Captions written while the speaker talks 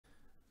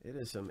It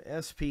is some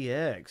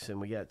SPX, and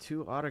we got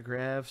 2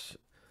 autographs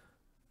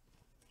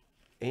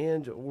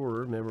and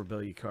or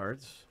memorabilia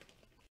cards.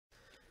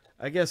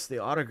 I guess the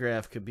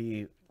autograph could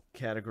be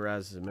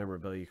categorized as a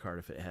memorabilia card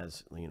if it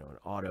has, you know, an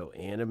auto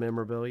and a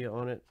memorabilia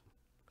on it.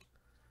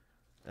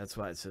 That's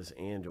why it says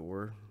and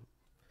or.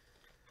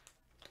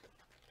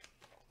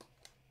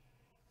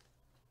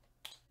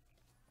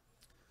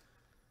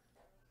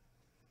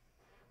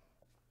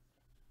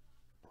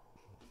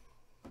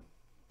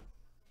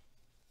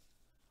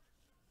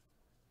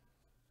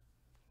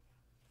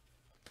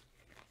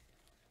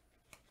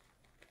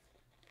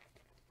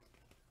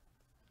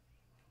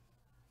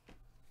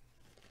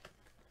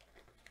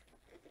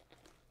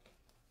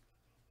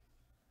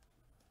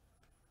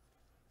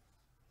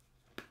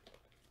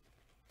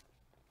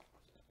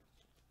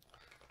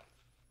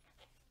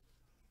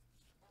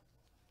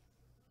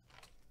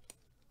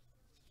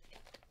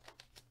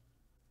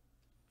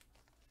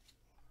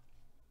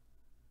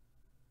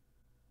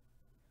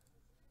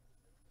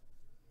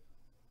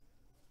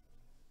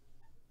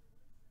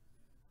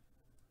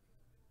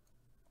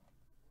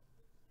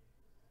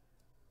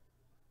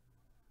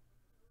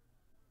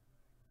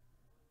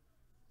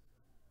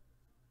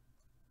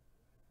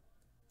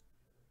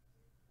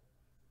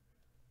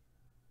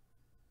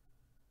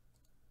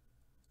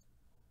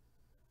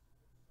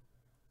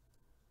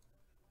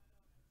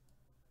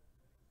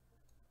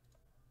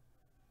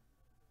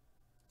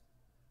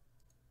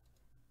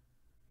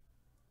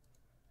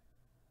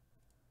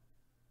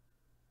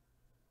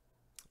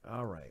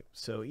 All right,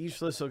 so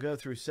each list will go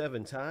through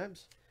 7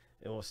 times,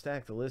 and we'll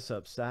stack the lists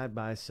up side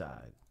by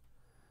side.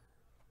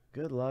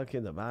 Good luck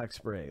in the box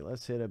break.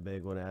 Let's hit a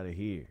big one out of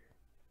here.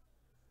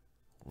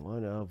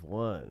 1 of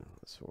 1.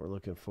 That's what we're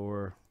looking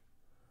for.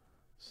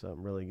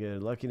 Something really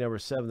good. Lucky number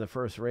 7, the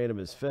first random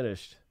is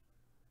finished.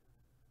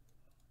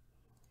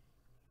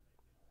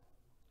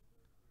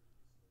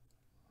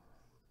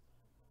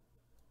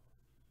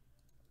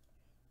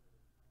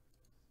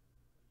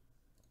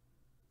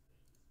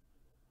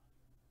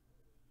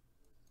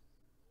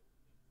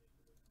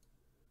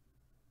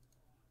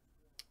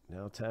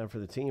 Now time for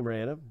the team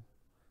random.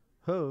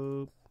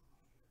 Hope.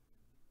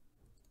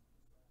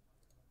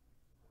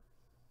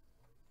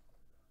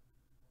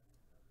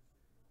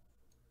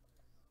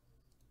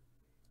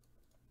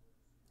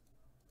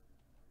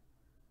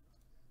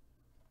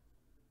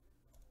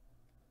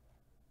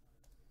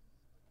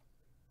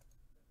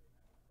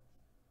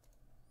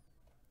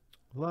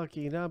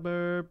 Lucky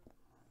number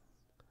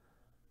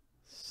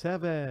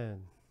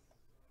 7.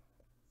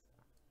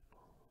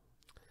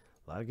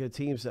 A lot of good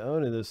teams to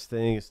own in this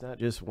thing. It's not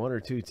just 1 or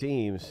 2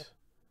 teams.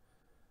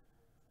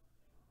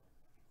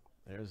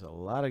 There's a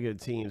lot of good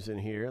teams in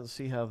here. Let's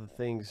see how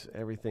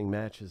everything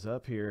matches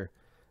up here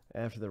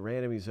after the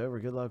random is over.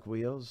 Good luck,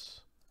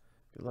 Wheels.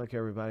 Good luck,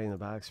 everybody in the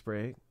box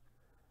break.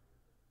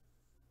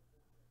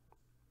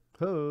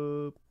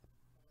 Hope.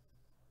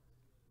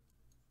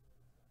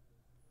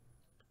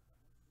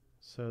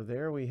 So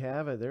there we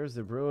have it. There's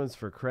the Bruins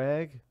for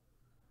Craig.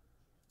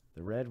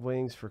 The Red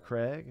Wings for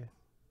Craig.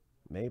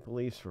 Maple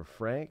Leafs for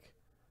Frank.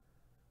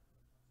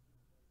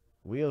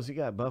 Wheels, you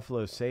got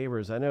Buffalo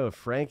Sabres. I know if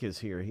Frank is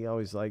here, he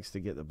always likes to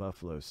get the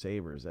Buffalo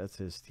Sabres. That's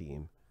his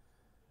team.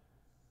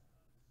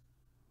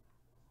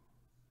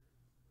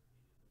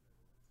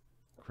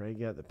 Craig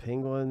got the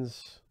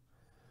Penguins.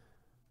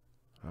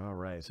 All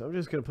right, so I'm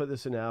just going to put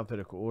this in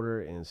alphabetical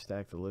order and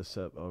stack the lists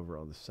up over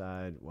on the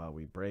side while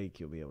we break.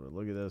 You'll be able to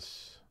look at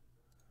this.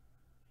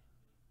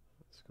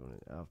 Let's go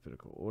in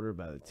alphabetical order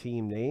by the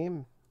team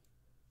name.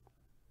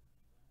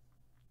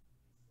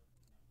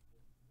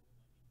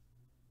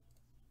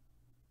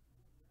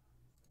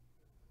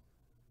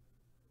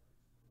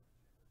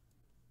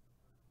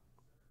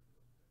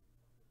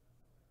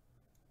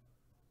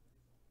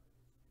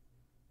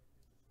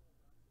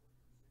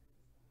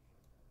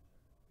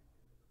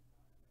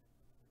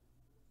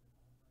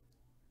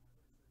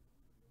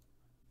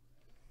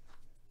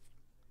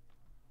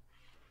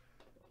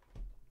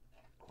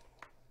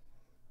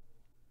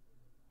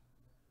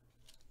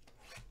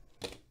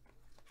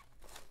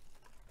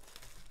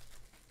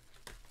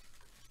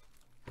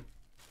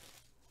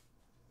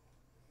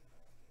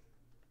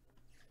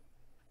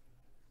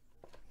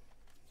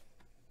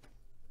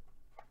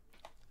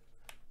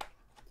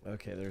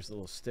 Okay, there's a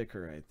little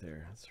sticker right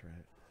there. That's right.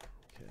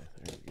 Okay,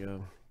 there you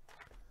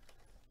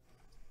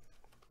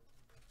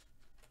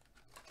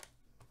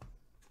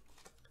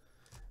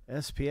go.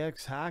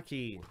 SPX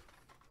Hockey.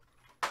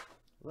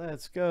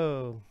 Let's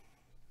go.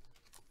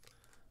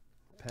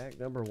 Pack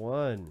number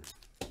 1.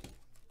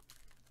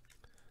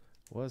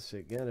 What's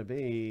it going to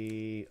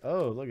be?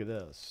 Oh, look at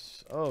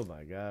this. Oh,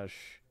 my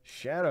gosh.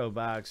 Shadow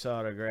box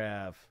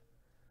autograph.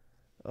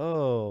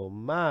 Oh,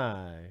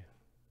 my.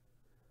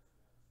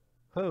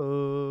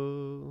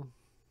 Oh.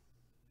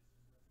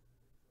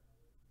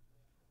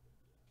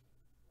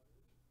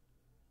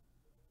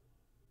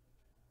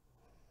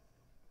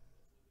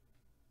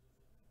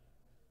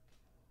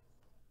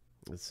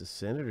 It's the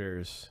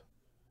Senators.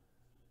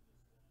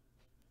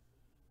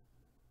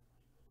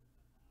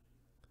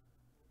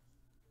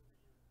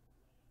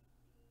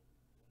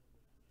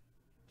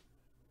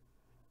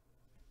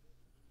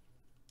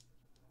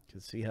 can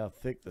see how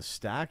thick the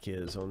stock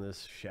is on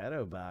this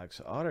shadow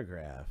box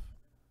autograph.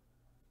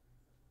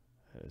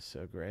 That is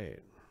so great.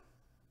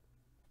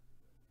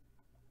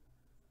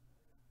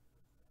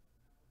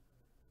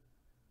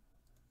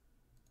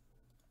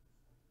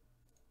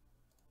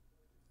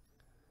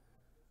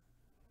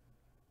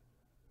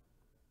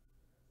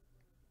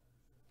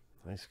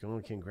 Nice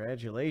going.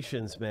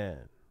 Congratulations,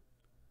 man.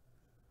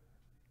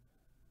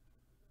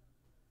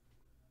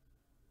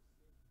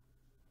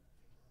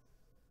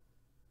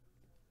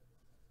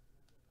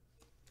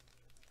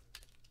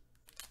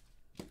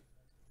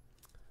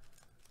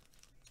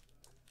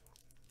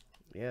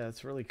 Yeah,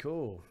 that's really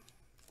cool.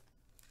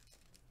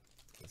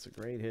 That's a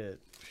great hit.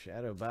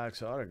 Shadow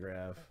box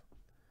autograph.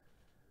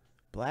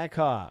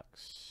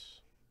 Blackhawks.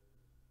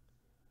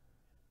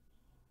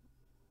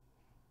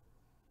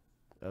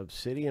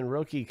 Obsidian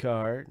rookie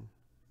card.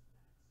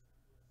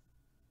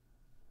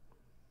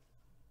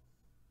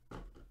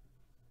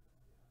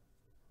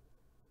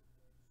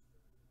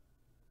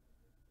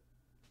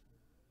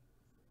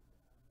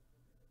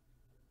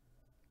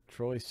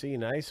 Troy C,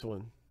 nice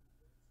one.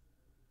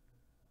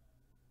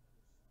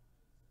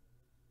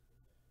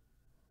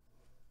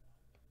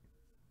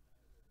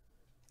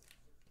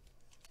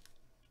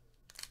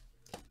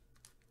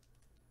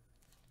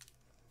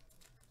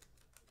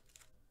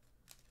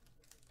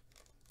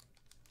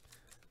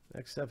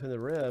 Next up in the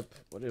rip,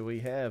 what do we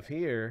have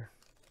here?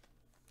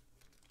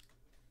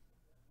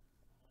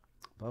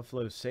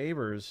 Buffalo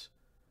Sabres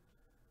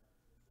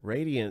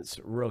Radiance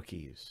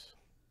rookies.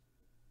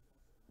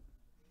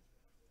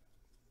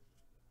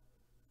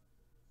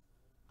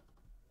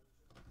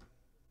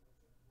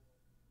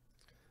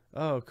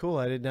 Oh, cool.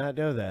 I did not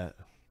know that.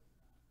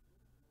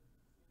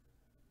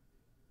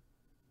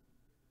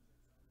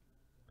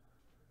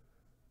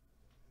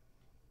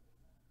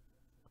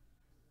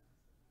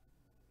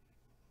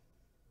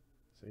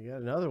 So you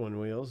got another one,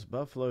 Wheels.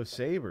 Buffalo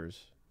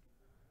Sabres.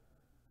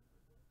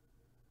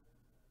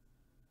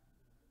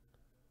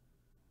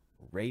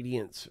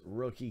 Radiance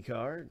rookie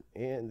card.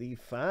 And the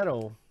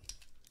final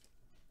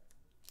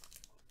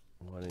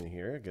one in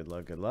here. Good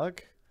luck, good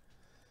luck.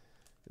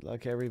 Good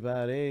luck,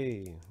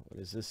 everybody. What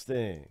is this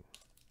thing?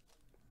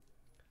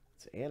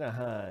 It's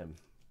Anaheim.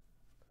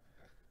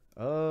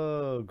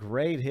 Oh,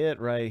 great hit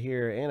right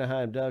here.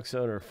 Anaheim Ducks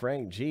owner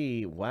Frank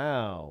G.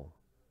 Wow.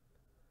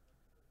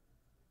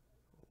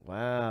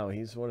 Wow,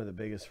 he's one of the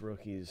biggest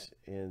rookies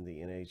in the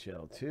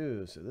NHL,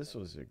 too. So this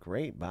was a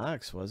great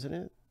box, wasn't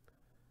it?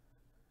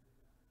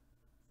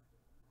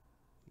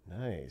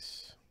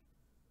 Nice.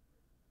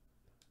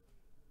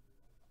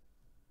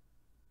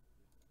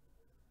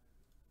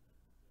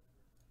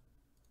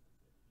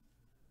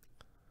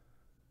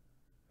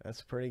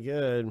 That's pretty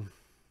good.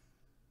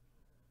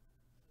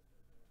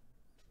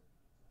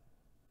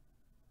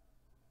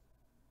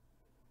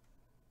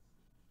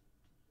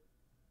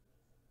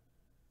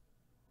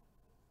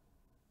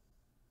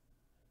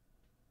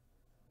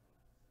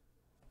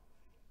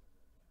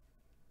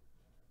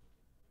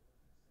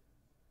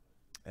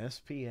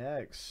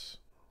 SPX.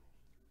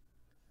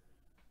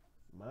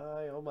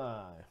 My, oh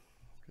my.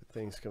 Good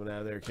things coming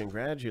out of there.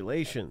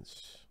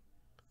 Congratulations.